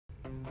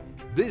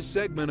This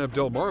segment of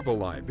Delmarva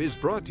Life is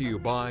brought to you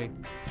by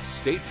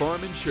State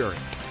Farm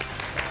Insurance.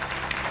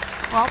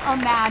 Well,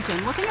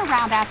 imagine looking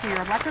around after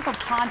your electrical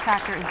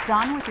contractor is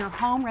done with your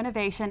home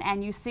renovation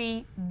and you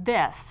see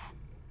this.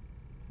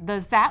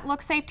 Does that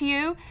look safe to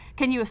you?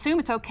 Can you assume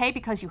it's okay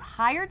because you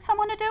hired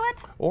someone to do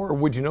it? Or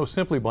would you know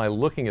simply by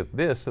looking at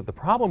this that the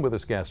problem with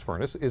this gas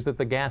furnace is that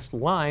the gas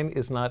line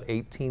is not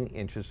 18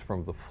 inches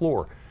from the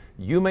floor?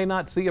 You may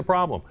not see a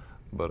problem,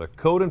 but a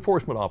code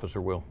enforcement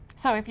officer will.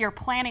 So if you're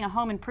planning a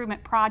home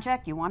improvement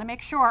project, you want to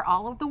make sure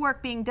all of the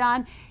work being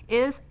done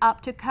is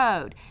up to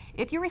code.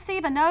 If you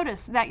receive a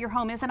notice that your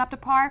home isn't up to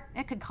par,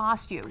 it could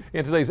cost you.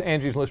 In today's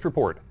Angie's List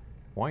report,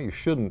 why you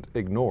shouldn't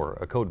ignore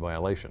a code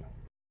violation.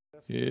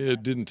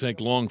 It didn't take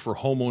long for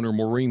homeowner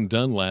Maureen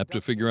Dunlap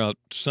to figure out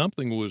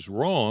something was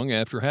wrong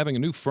after having a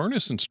new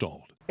furnace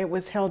installed. It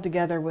was held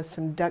together with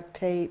some duct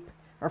tape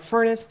or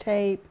furnace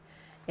tape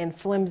and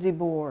flimsy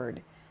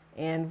board.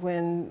 And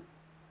when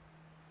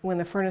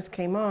the furnace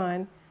came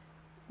on,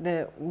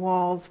 the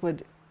walls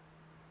would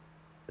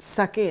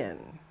suck in,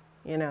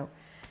 and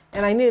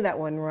I knew that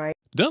wasn't right.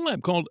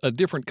 Dunlap called a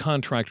different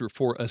contractor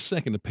for a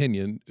second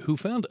opinion who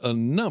found a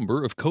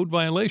number of code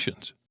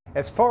violations.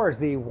 As far as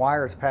the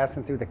wires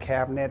passing through the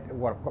cabinet,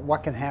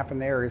 what can happen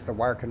there is the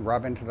wire can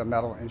rub into the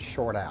metal and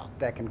short out.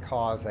 That can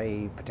cause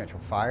a potential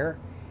fire.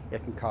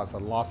 It can cause a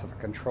loss of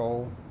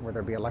control, whether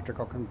it be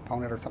electrical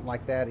component or something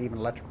like that, even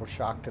electrical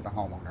shock to the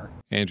homeowner.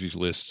 Angie's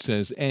List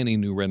says any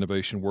new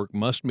renovation work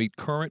must meet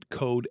current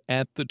code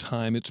at the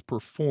time it's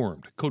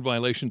performed. Code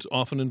violations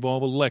often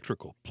involve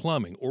electrical,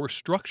 plumbing, or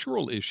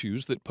structural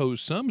issues that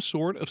pose some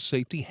sort of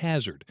safety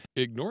hazard.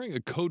 Ignoring a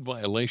code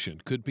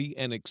violation could be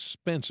an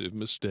expensive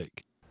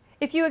mistake.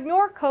 If you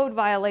ignore code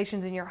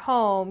violations in your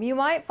home, you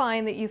might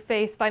find that you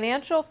face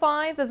financial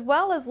fines as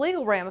well as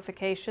legal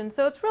ramifications,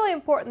 so it's really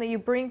important that you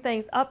bring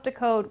things up to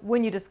code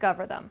when you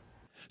discover them.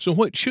 So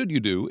what should you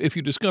do if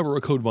you discover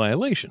a code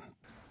violation?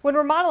 When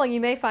remodeling,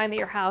 you may find that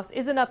your house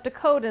isn't up to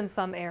code in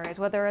some areas,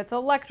 whether it's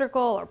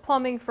electrical or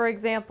plumbing, for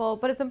example,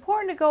 but it's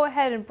important to go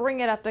ahead and bring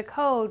it up to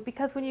code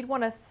because when you'd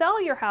want to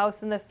sell your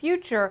house in the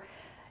future,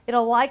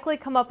 it'll likely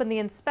come up in the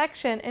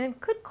inspection and it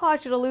could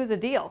cause you to lose a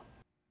deal.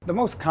 The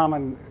most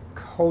common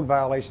code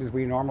violations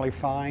we normally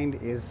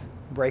find is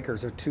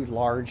breakers are too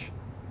large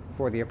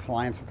for the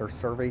appliance that they're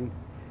serving.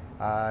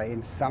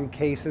 In some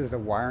cases, the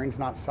wiring's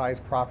not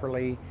sized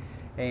properly,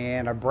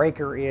 and a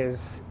breaker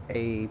is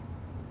a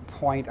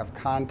point of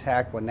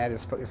contact when that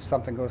is, if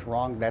something goes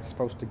wrong, that's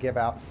supposed to give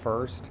out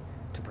first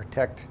to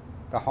protect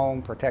the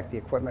home, protect the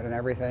equipment and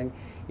everything.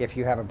 If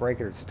you have a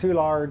breaker that's too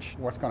large,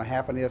 what's going to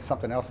happen is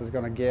something else is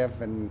going to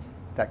give, and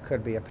that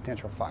could be a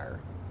potential fire.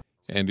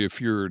 And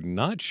if you're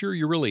not sure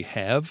you really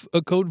have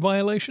a code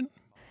violation?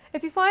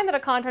 If you find that a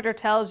contractor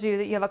tells you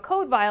that you have a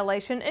code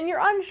violation and you're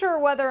unsure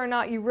whether or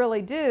not you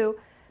really do,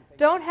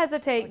 don't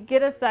hesitate,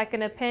 get a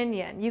second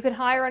opinion. You can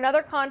hire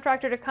another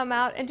contractor to come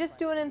out and just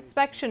do an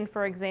inspection,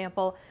 for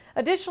example.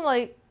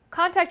 Additionally,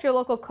 contact your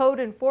local code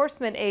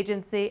enforcement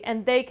agency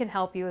and they can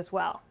help you as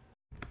well.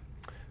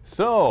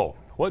 So,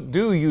 what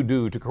do you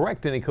do to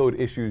correct any code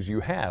issues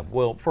you have?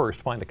 Well, first,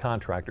 find a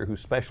contractor who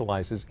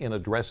specializes in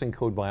addressing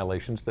code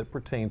violations that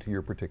pertain to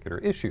your particular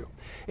issue.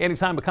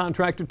 Anytime a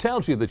contractor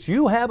tells you that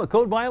you have a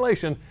code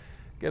violation,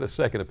 get a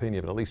second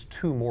opinion of at least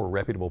 2 more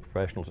reputable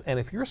professionals. And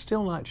if you're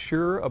still not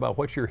sure about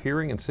what you're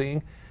hearing and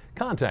seeing,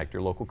 contact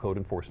your local code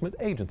enforcement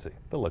agency.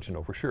 They'll let you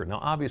know for sure. Now,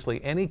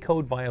 obviously, any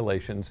code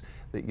violations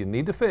that you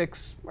need to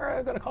fix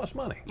are going to cost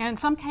money. And in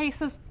some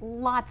cases,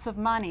 lots of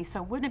money.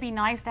 So wouldn't it be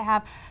nice to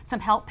have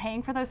some help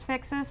paying for those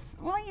fixes?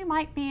 Well, you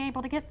might be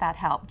able to get that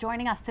help.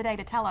 Joining us today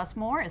to tell us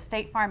more is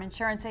State Farm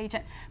Insurance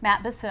Agent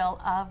Matt Basile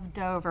of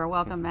Dover.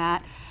 Welcome,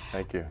 Matt.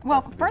 Thank you.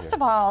 Well, first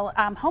of all,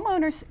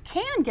 homeowners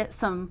can get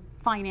some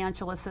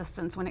financial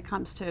assistance when it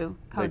comes to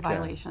code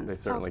violations. They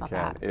certainly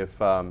can.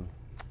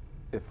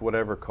 If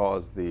whatever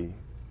caused the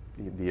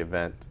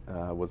event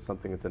was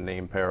something that's a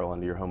named peril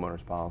under your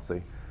homeowner's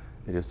policy,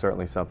 it is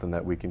certainly something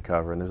that we can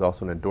cover. And there's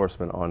also an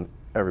endorsement on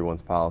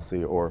everyone's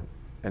policy, or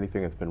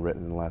anything that's been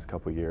written in the last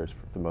couple of years,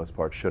 for the most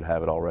part, should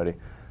have it already.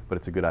 But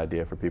it's a good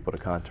idea for people to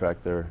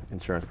contact their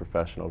insurance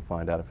professional to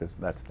find out if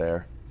that's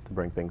there, to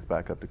bring things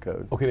back up to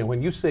code. Okay, now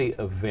when you say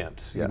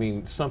event, you Yes.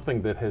 mean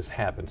something that has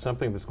happened,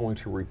 something that's going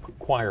to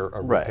require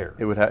a repair.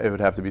 Right. It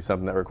would have to be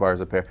something that requires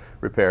a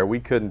repair.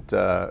 We couldn't.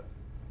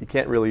 You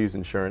can't really use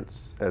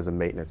insurance as a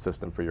maintenance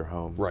system for your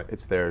home. Right.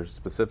 It's there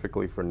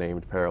specifically for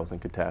named perils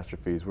and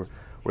catastrophes.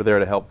 We're there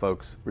to help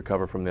folks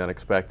recover from the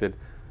unexpected,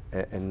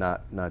 and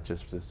not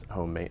just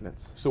home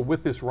maintenance. So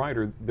with this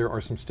rider, there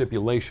are some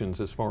stipulations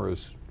as far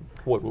as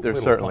what There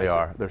certainly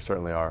are. There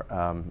certainly are.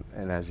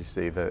 And as you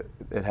see,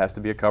 it has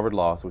to be a covered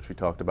loss, which we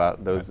talked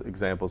about. Those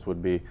examples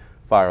would be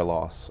fire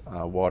loss,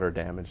 water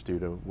damage due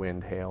to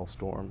wind, hail,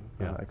 storm,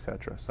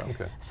 etc.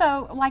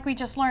 So, like we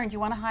just learned,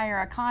 you want to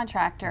hire a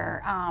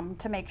contractor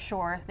to make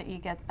sure that you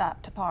get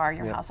up to par,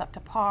 your house up to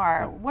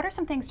par. What are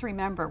some things to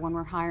remember when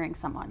we're hiring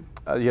someone?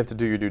 You have to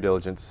do your due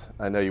diligence.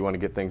 I know you want to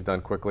get things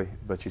done quickly,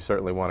 but you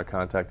certainly want to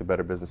contact the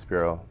Better Business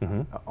Bureau.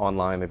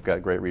 Online, they've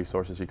got great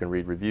resources. You can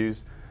read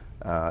reviews.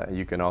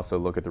 You can also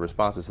look at the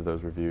responses to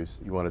those reviews.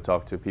 You want to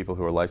talk to people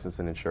who are licensed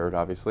and insured,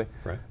 obviously.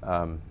 Right.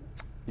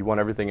 You want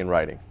everything in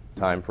writing,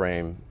 time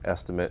frame,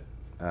 estimate,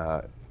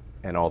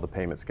 and all the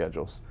payment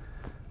schedules.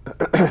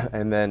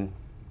 And then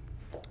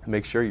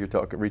make sure you're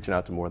reaching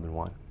out to more than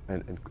one.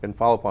 And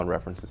follow up on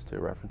references too.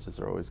 References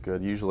are always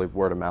good. Usually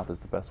word of mouth is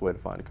the best way to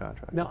find a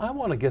contract. Now, I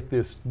want to get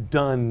this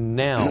done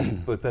now,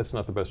 but that's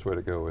not the best way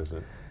to go, is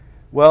it?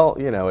 Well,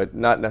 you know,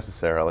 not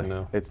necessarily.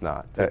 No. It's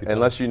not.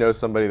 Unless you know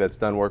somebody that's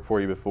done work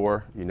for you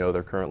before, you know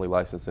they're currently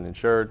licensed and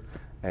insured,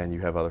 and you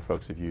have other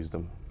folks who've used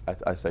them,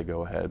 I say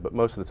go ahead. But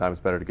most of the time,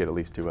 it's better to get at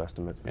least 2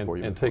 estimates before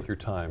you. And take your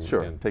time.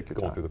 Sure, and take your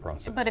going time. through the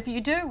process. But if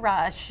you do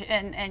rush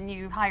and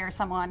you hire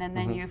someone and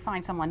then you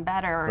find someone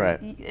better,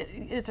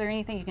 is there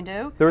anything you can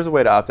do? There is a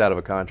way to opt out of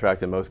a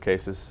contract in most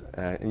cases,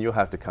 and you'll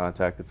have to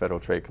contact the Federal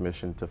Trade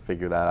Commission to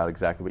figure that out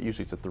exactly. But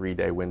usually, it's a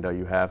 3-day window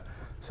you have.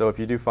 So if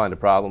you do find a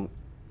problem,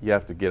 you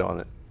have to get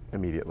on it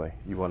immediately.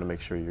 You want to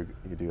make sure you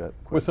do that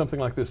quick. With something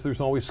like this,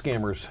 there's always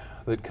scammers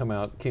that come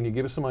out. Can you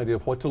give us some idea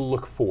of what to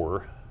look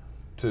for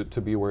to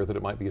be aware that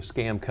it might be a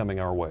scam coming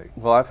our way?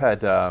 Well, I've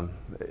had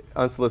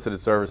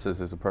unsolicited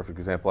services is a perfect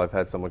example. I've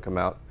had someone come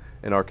out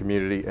in our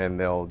community and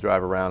they'll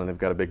drive around and they've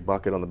got a big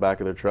bucket on the back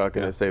of their truck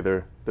and they say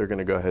they're going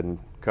to go ahead and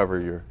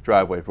cover your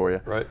driveway for you.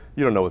 Right.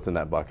 You don't know what's in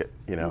that bucket,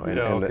 you know.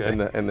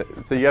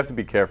 So you have to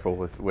be careful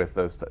with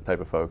those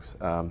type of folks.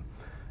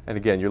 And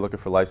again, you're looking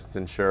for licensed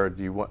insured.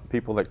 You want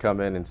people that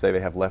come in and say they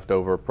have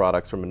leftover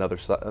products from another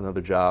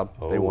job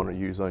they want to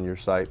use on your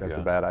site. That's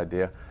a bad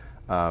idea.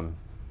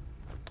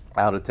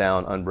 Out of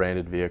town,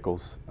 unbranded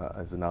vehicles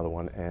is another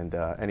one, and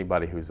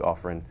anybody who's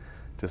offering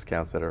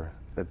discounts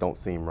that don't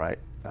seem right.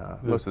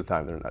 Most of the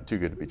time, they're not too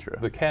good to be true.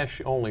 The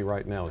cash only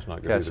right now is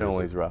not good. Cash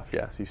only is rough.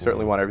 Yes, you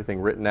certainly want everything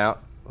written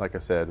out. Like I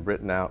said,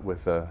 written out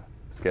with a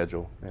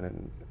schedule,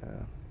 and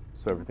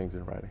so everything's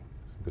in writing.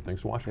 Some good things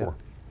to watch for.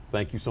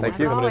 Thank you so Thank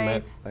much you. for coming in,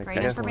 Matt.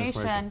 Great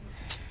information.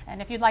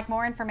 And if you'd like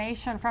more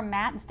information from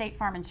Matt and State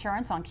Farm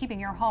Insurance on keeping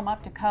your home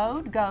up to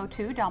code, go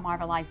to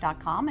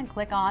delmarvalife.com and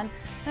click on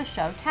the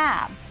Show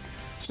tab.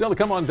 Still to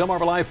come on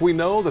Delmarva Life, we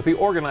know that the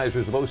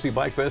organizers of OC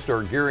Bike Fest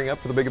are gearing up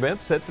for the big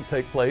event set to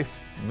take place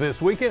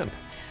this weekend.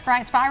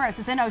 Brian Spiros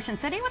is in Ocean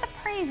City with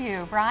a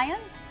preview. Brian?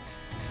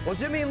 Well,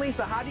 Jimmy and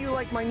Lisa, how do you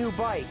like my new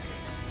bike?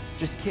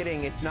 Just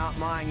kidding, it's not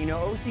mine. You know,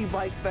 OC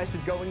Bike Fest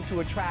is going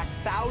to attract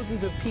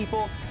thousands of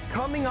people.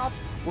 Coming up,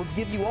 we'll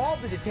give you all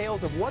the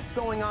details of what's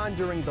going on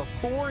during the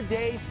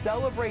 4-day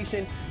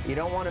celebration. You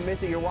don't want to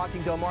miss it. You're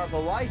watching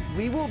Delmarva Life.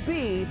 We will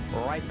be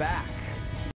right back.